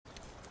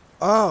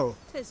Oh,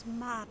 'Tis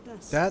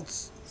madness.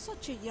 that's...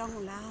 Such a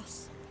young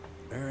lass.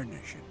 Erna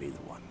should be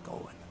the one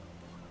going.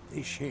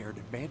 They shared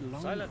a bed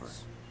longer.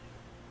 Silence.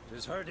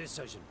 'Tis her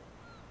decision.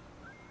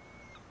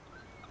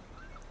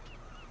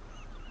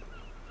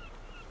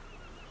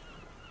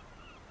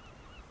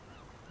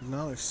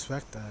 Not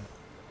expect that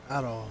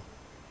at all.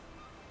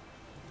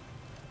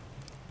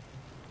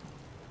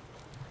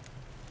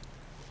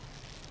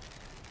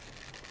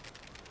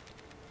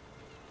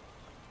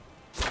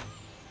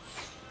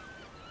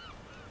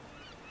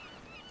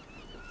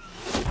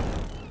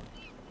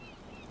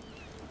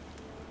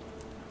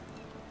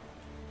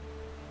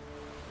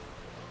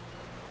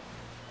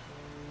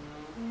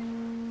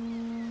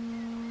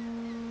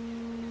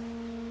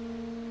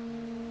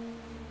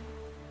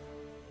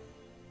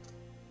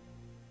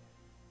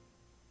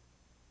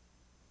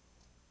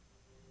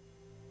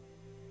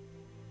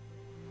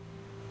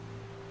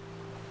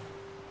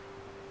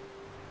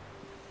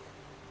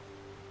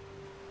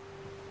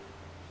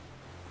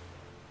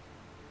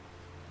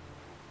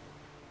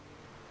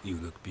 You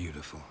look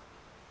beautiful.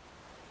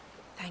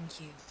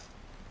 Thank you.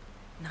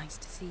 Nice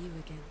to see you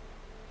again.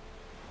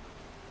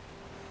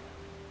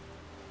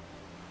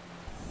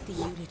 The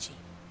eulogy.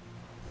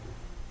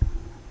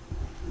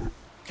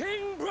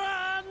 King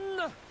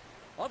Bran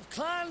of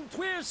Clan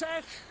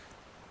Tuirsech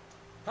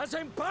has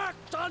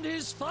embarked on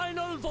his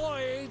final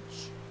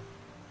voyage.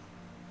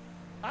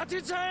 At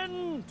its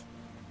end,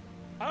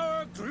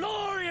 our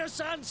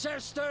glorious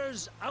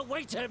ancestors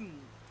await him.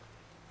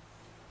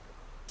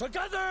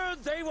 Together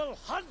they will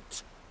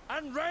hunt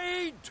and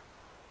raid.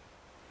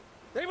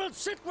 They will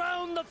sit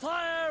round the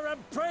fire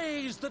and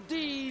praise the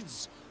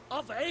deeds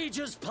of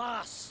ages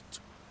past.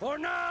 For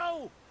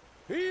now,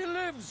 he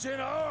lives in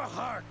our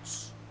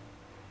hearts.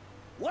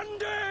 One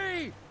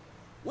day,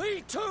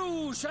 we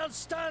too shall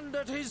stand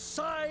at his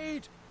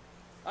side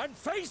and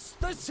face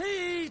the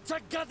sea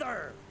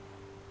together.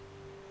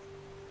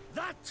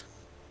 That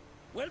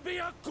will be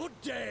a good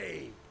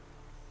day.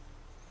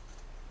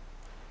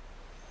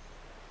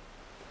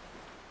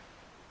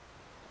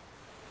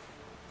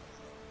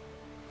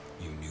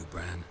 You knew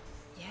Bran?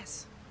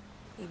 Yes,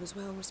 he was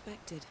well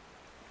respected.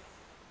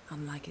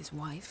 Unlike his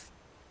wife.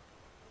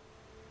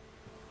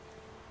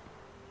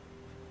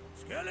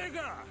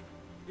 Skellige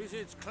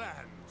visits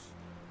clans.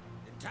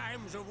 In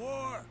times of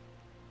war,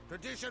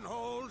 tradition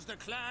holds the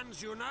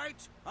clans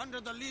unite under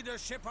the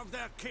leadership of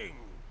their king.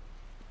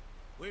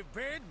 We've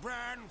bid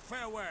Bran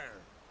farewell.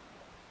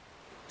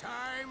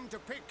 Time to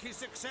pick his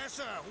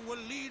successor who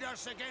will lead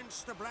us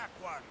against the Black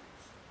Ones.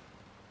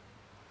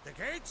 The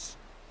gates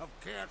of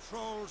Caer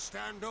Troll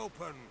stand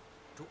open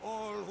to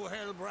all who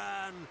held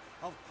Bran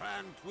of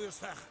Clan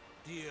Tuirsech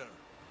dear.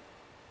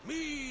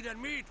 Mead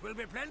and meat will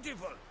be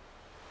plentiful.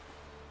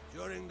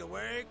 During the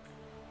wake,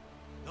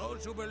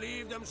 those who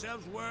believe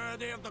themselves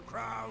worthy of the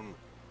crown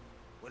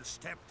will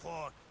step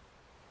forth.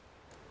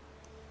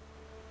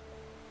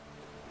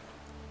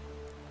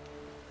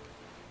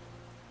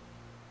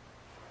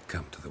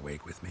 Come to the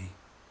wake with me?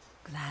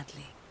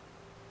 Gladly.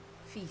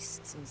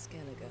 Feasts in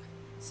Skellige,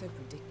 so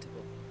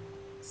predictable.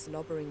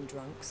 Slobbering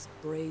drunks,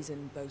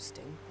 brazen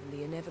boasting, and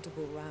the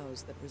inevitable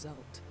rows that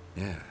result.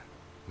 Yeah,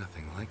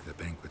 nothing like the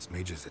banquets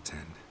mages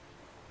attend.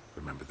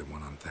 Remember the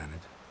one on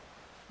Thanedd?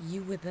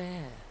 You were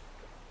there.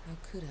 How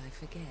could I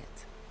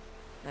forget?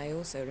 I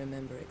also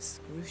remember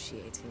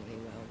excruciatingly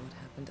well what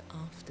happened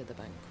after the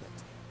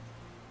banquet.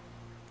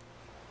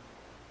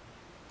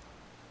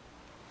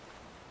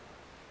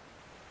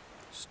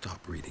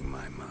 Stop reading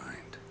my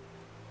mind.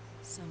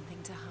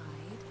 Something to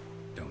hide?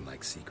 Don't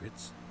like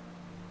secrets?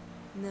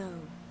 No.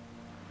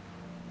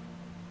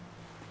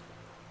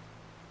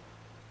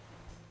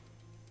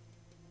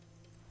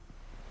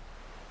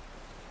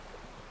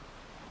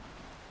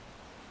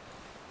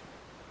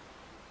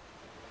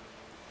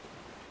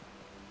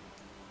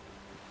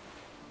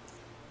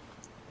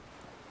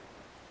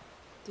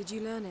 Did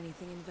you learn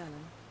anything in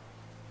Velen?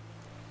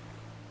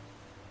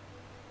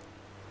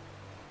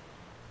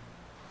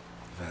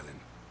 Velen.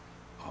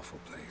 Awful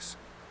place.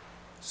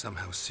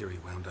 Somehow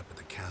Ciri wound up at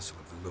the castle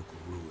of the local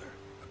ruler,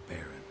 a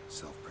baron,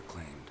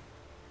 self-proclaimed.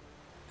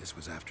 This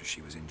was after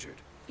she was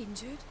injured.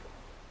 Injured?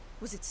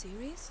 Was it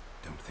serious?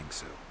 Don't think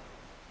so.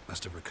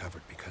 Must have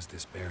recovered because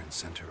this baron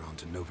sent her on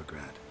to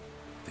Novigrad.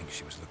 Think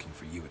she was looking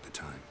for you at the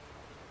time.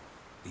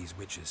 These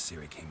witches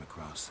Ciri came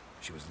across,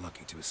 she was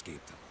lucky to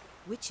escape them.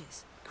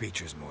 Witches?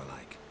 Creatures more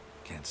like.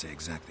 Can't say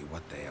exactly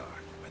what they are,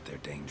 but they're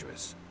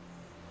dangerous.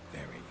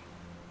 Very.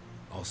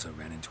 Also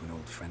ran into an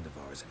old friend of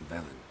ours in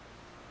Velen,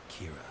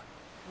 Kira.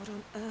 What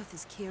on earth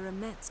is Kira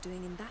Metz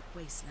doing in that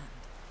wasteland?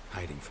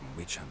 Hiding from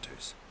witch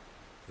hunters.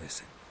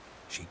 Listen,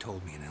 she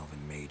told me an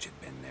elven mage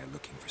had been there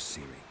looking for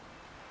Ciri.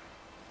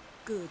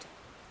 Good.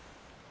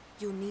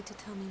 You'll need to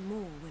tell me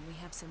more when we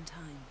have some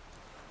time.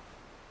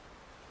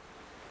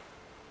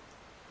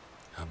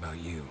 How about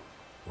you?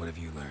 What have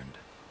you learned?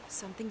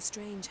 Something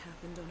strange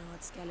happened on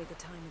Ard Skellige a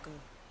time ago.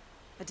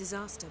 A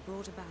disaster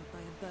brought about by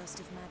a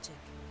burst of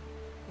magic.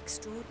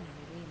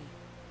 Extraordinary, really.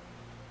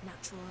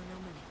 Natural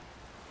anomaly.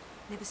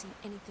 Never seen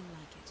anything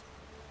like it.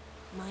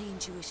 My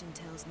intuition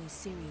tells me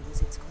Ciri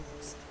was its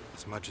cause.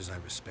 As much as I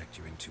respect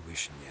your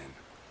intuition, Yen,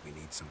 we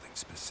need something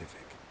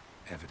specific.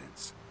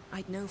 Evidence.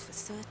 I'd know for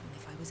certain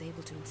if I was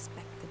able to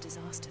inspect the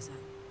disaster zone.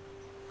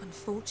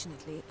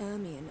 Unfortunately,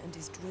 Ermion and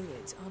his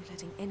druids aren't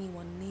letting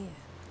anyone near.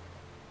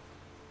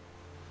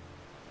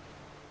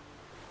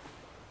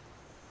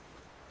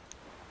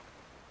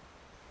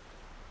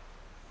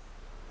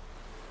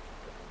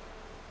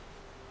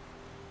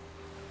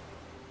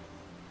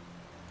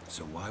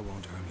 So why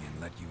won't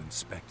Ermion let you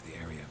inspect the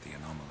area of the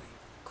anomaly?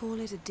 Call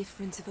it a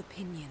difference of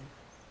opinion.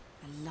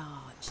 A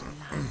large,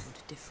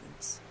 loud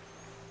difference.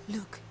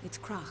 Look, it's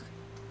Krach.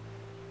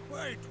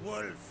 White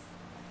Wolf.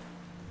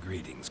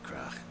 Greetings,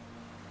 Krach.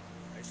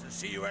 I shall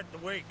see you at the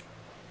wake,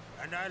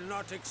 and I'll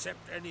not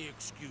accept any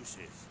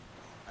excuses.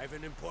 I've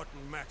an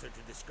important matter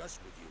to discuss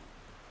with you.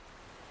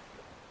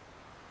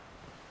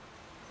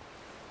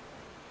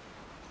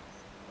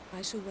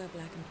 I shall wear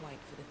black and white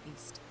for the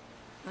feast.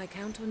 I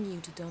count on you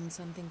to don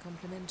something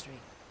complimentary.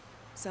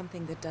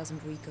 Something that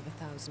doesn't reek of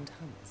 1,000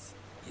 hunts.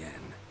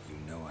 Yen, you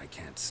know I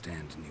can't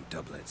stand new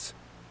doublets.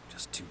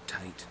 Just too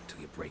tight till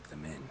you break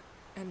them in.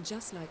 And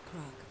just like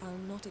Krach, I'll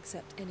not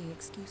accept any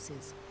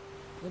excuses.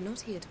 We're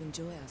not here to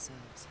enjoy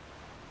ourselves.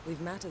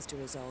 We've matters to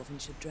resolve and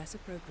should dress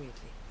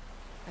appropriately.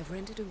 I've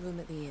rented a room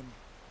at the inn.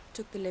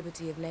 Took the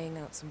liberty of laying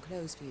out some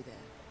clothes for you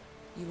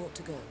there. You ought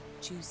to go.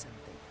 Choose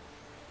something.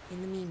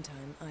 In the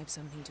meantime, I've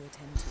something to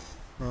attend to.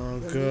 Oh, We'll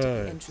meet at the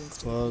good. entrance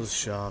to the Clothes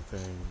feast.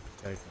 shopping.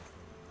 Technically.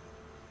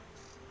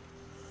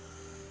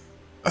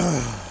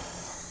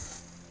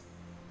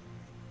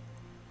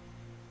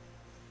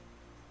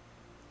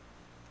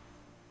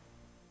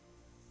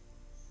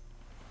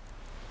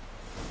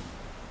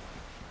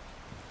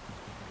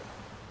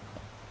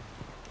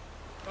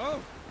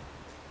 Oh!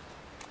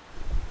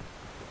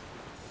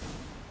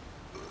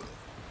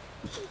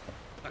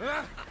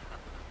 Ah!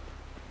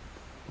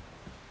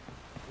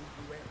 Would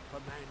you help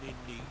a man in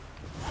need?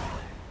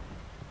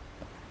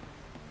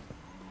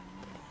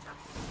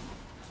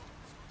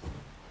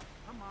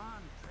 Come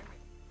on, trim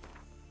it.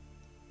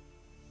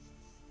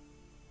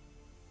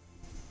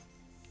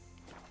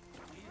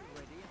 He's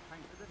ready in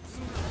time for the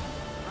team.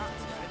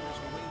 That's getting us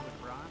away with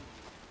Bran.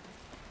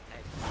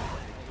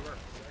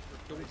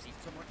 Don't eat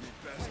so much.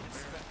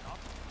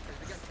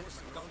 They get close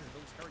and down and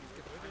those hurries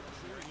get rid of it.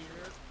 Sure,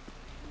 here.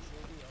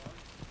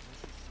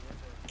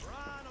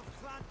 Bran of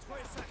Clan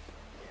Twisak,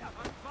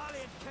 our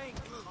valiant king.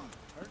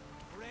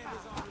 Red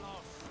is our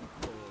loss.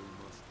 All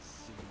must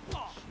see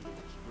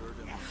change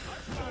burden.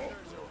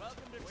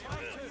 Welcome to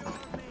Triton.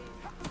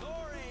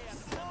 Glory and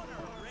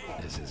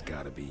honor. This has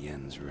gotta be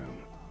Yen's room.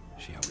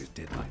 She always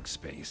did like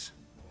space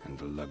and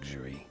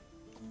luxury.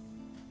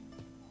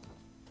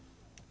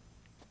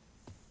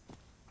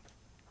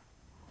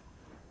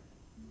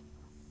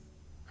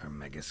 Her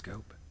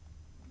megascope?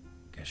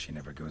 Guess she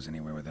never goes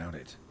anywhere without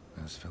it.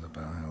 As Philippa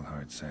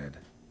Eilhart said,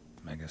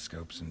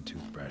 megascopes and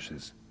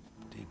toothbrushes,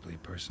 deeply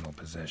personal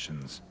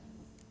possessions.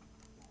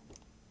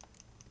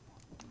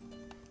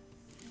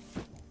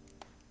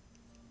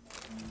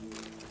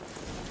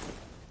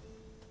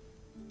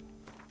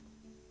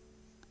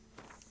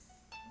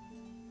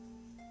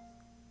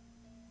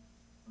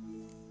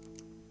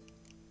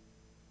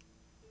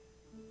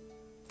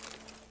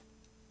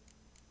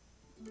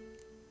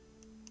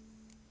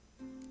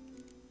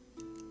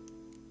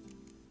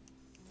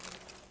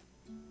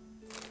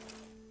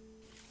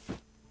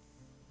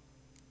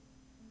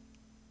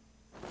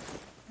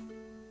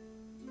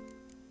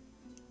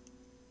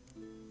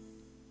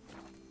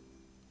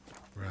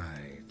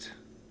 Right.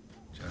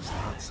 Just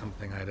not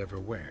something I'd ever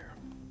wear.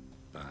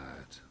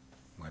 But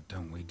what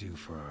don't we do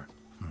for our...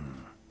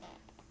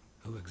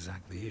 Who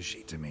exactly is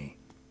she to me?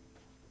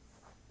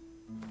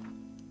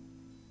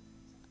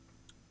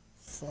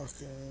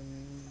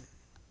 Fucking...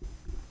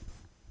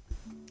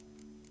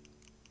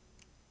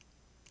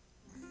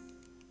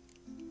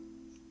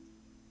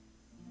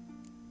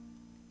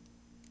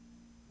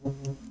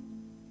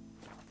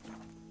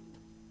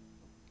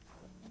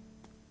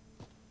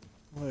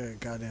 Look at that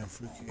goddamn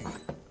fruitcake.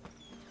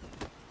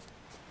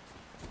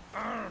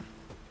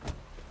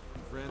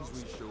 Friends we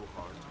show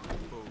heart,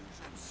 foes we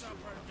show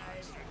Supper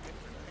night.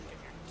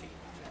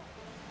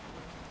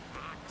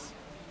 Axe.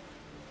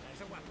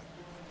 There's a weapon.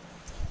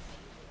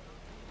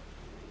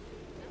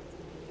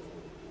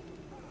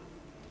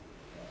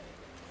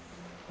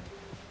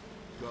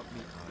 got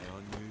me eye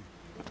on you.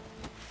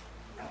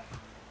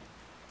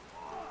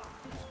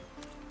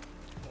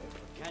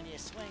 Can you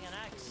swing an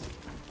axe?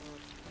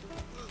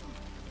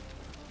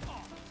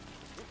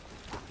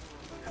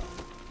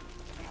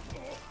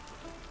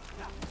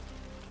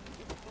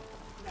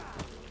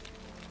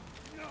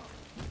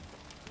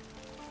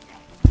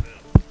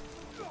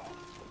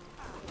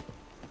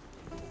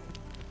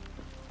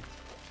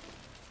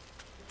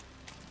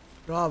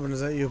 Robin, is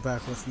that you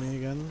back with me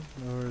again?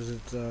 Or is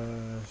it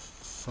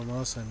someone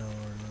else I know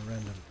or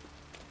random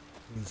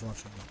who's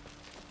watching me?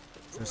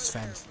 Just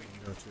fancy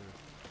you go to.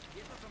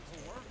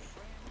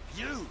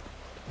 You!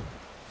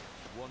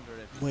 Wonder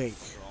if Wait. he's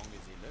as strong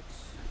as he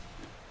looks.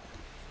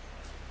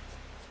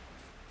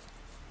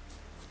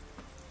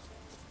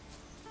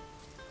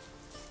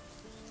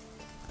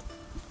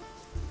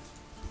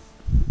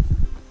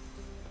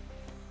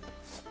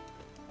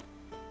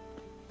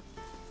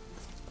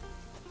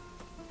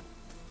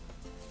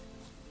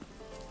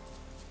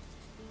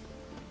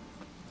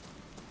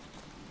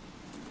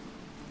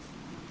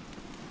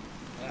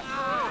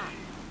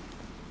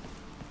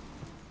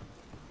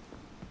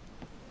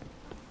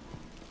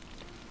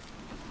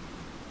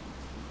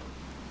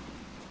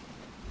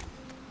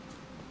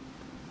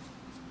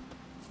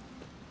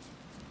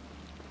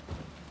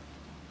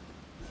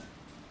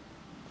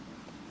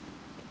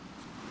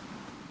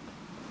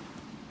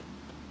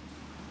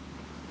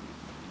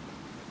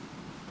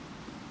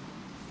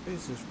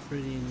 place is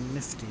pretty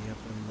nifty up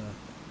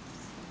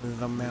in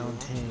the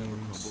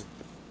mountains.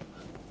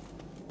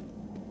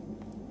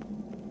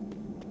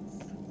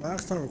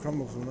 Last time it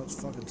crumbled from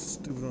that's fucking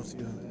stupid enough to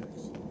use an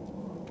axe.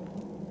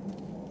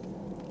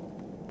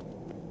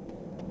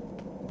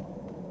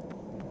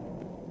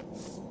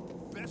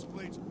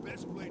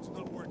 Best blade's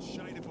not worth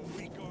shite if a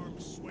weak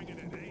arm's swinging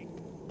it, eh?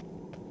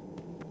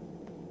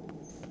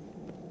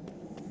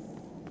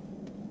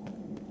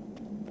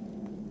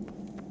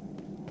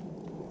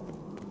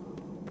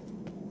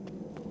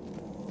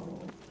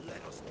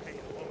 Let us pay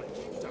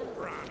homage to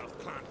Bran of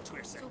Clan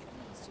Twisek.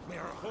 May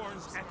our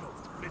horns echo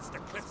amidst the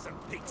cliffs and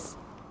peaks.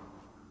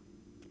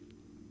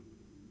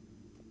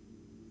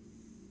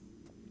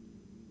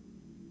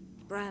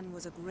 Bran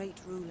was a great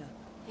ruler.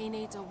 He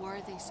needs a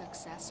worthy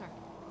successor.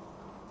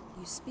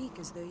 You speak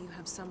as though you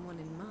have someone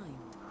in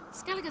mind.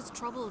 Skellige's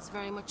troubles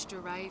very much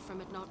derive from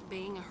it not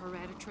being a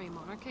hereditary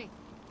monarchy.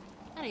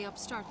 Any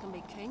upstart can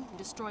be king and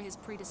destroy his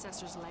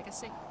predecessor's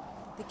legacy.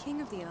 The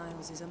King of the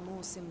Isles is a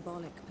more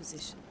symbolic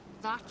position.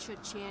 That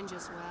should change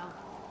as well.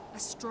 A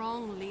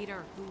strong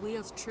leader who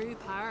wields true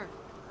power.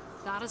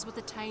 That is what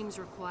the times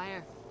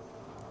require.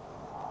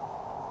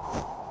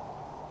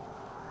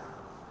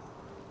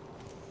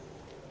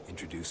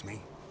 Introduce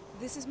me?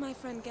 This is my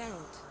friend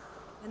Geralt,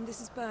 and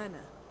this is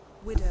Birna,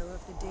 widow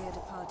of the dear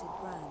departed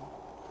Bran.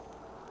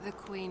 The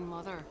Queen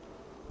Mother.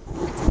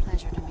 It's a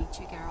pleasure to meet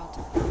you,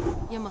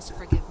 Geralt. You must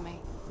forgive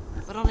me,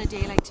 but on a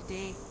day like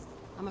today,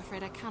 I'm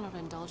afraid I cannot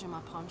indulge in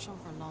my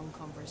penchant for long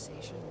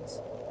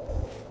conversations.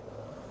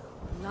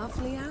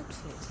 Lovely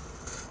outfit.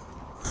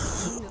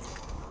 You look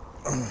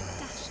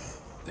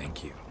dashing.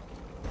 Thank you.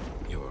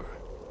 You're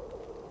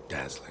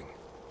dazzling.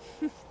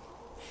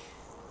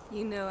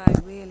 You know I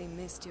really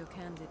missed your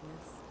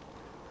candidness.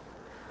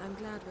 I'm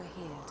glad we're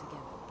here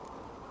together.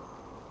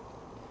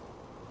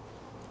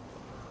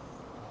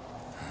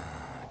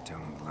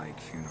 Don't like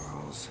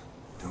funerals.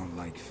 Don't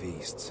like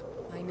feasts.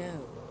 I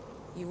know.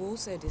 You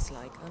also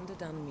dislike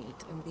underdone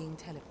meat and being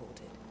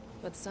teleported.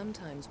 But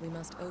sometimes we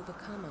must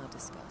overcome our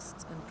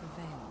disgusts and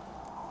prevail.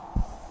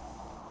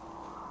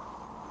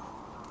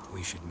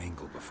 We should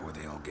mingle before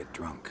they all get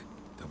drunk.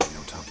 There'll be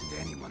no talking to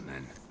anyone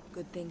then.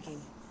 Good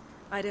thinking.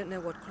 I don't know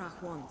what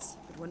Crach wants,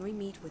 but when we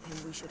meet with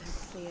him we should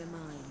have clear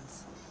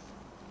minds.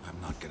 I'm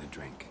not gonna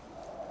drink.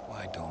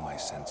 Why dull my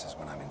senses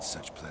when I'm in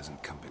such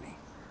pleasant company?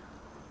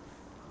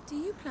 Do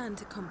you plan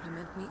to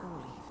compliment me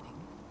all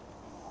evening?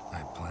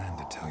 I plan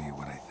to tell you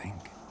what I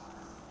think.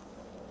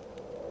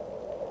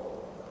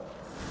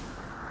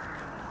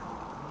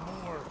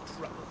 More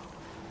trouble.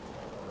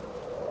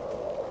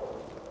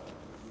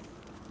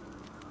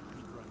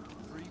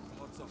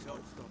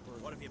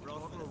 What have you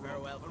brought for the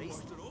farewell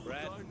feast?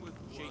 Bread,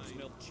 sheep's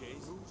milk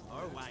cheese.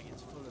 Our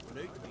wagon's full of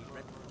fruit to be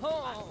written.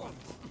 Oh!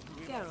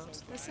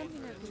 Geralt, there's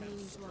something I've been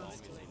meaning to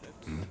ask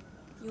you.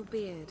 Your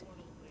beard.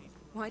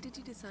 Why did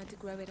you decide to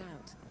grow it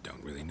out?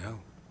 Don't really know.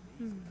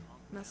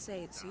 Must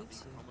say it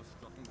suits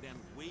you. Then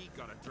we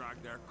gotta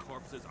drag their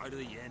corpses out of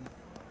the inn.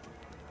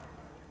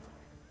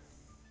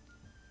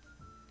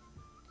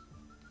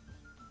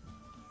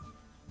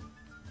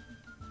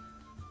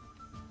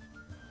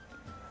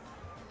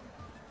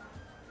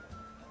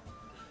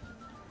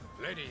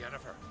 Lady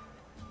Yennefer.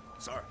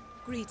 Sir,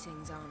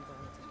 Greetings,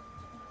 Arnvald.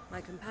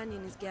 My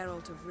companion is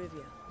Geralt of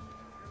Rivia.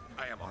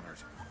 I am honored.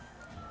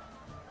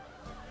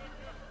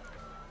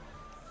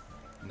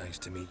 Nice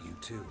to meet you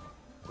too.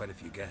 Quite a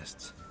few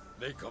guests.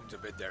 They come to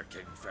bid their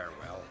king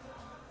farewell.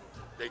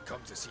 They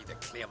come to see the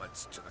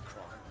claimants to the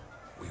crown.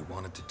 We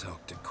wanted to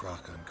talk to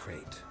Crach on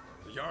Crate.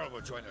 The Jarl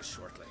will join us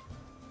shortly.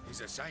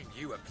 He's assigned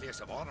you a place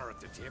of honor at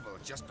the table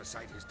just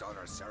beside his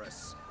daughter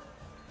Cerys.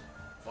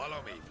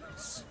 Follow me,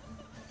 please.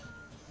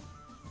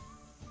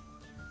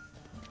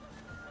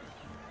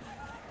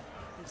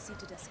 They've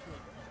seated us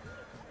here.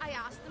 I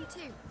asked them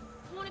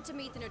to. Wanted to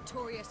meet the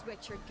notorious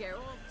Richard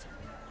Geralt.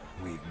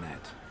 We've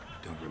met.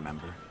 Don't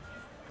remember?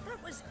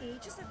 That was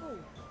ages ago.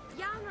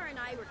 Yanner and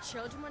I were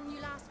children when you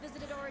last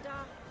visited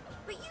Orda.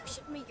 But you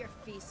should meet your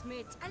feast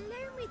mates.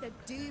 Allow me the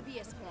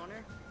dubious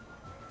honor.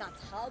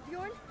 That's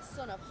Halbjorn,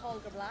 son of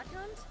Holger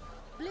Blackhand.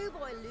 Blue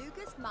Boy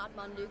Lugus,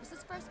 Madman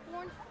Lugus'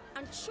 firstborn.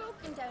 And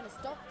choking down a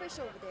stockfish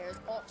over there is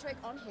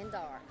Otrek on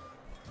Hindar.